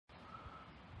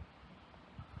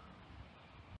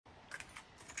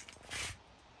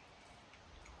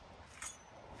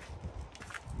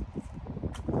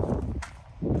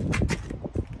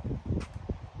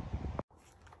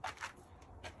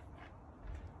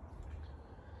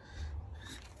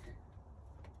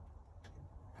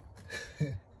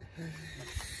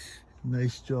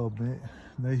Nice job, mate.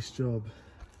 Nice job.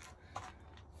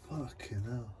 Fucking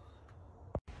hell.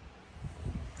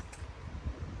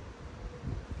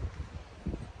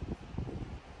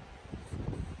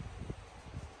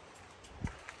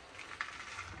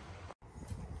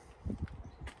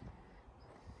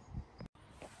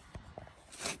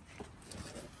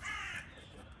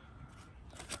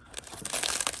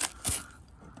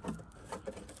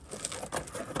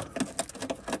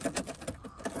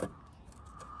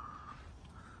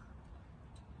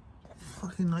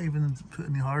 Fucking not even put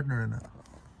any hardener in it.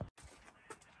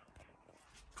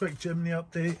 Quick Jimny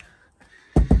update.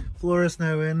 Floor is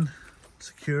now in,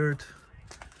 secured.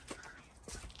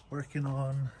 Working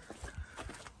on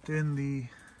doing the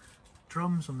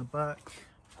drums on the back.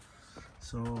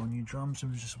 So new drums,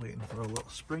 I'm just waiting for a little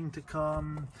spring to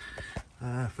come.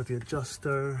 For the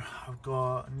adjuster, I've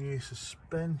got new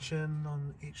suspension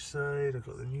on each side. I've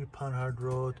got the new panhard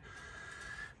rod.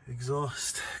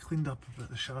 Exhaust, cleaned up a bit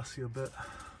the chassis a bit.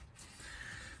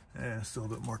 Still a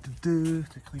bit more to do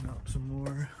to clean up some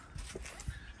more.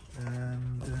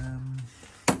 And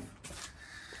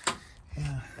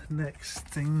yeah, next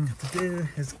thing to do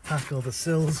is tackle the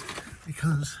sills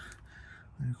because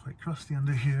they're quite crusty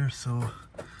under here, so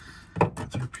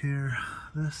to repair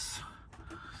this.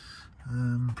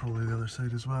 Probably the other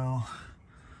side as well.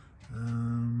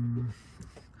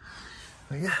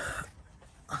 But yeah,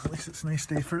 at least it's a nice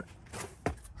day for it.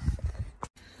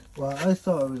 Well, I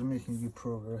thought I was making good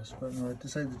progress, but no, I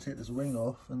decided to take this wing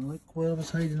off and look what I was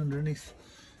hiding underneath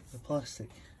the plastic.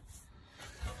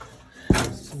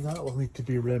 So that will need to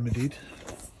be remedied.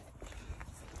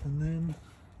 And then,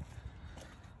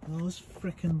 well, this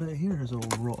frickin' bit here is all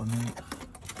rotten out.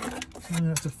 So I'm gonna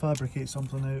have to fabricate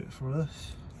something out for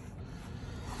this.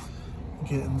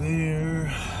 Getting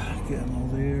there, getting all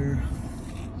there,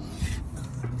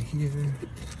 and here.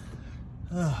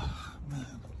 Oh man.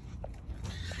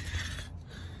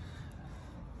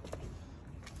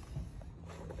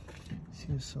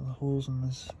 See some holes in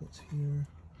this bits here.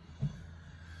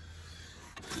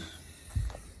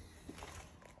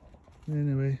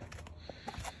 Anyway,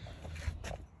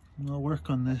 I'll work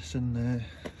on this and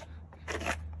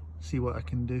see what I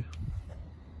can do.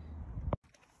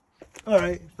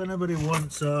 Alright, if anybody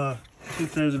wants a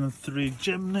 2003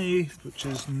 Jimny, which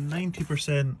is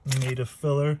 90% made of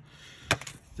filler,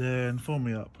 then phone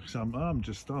me up because I'm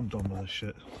done with this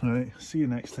shit. Alright, see you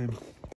next time.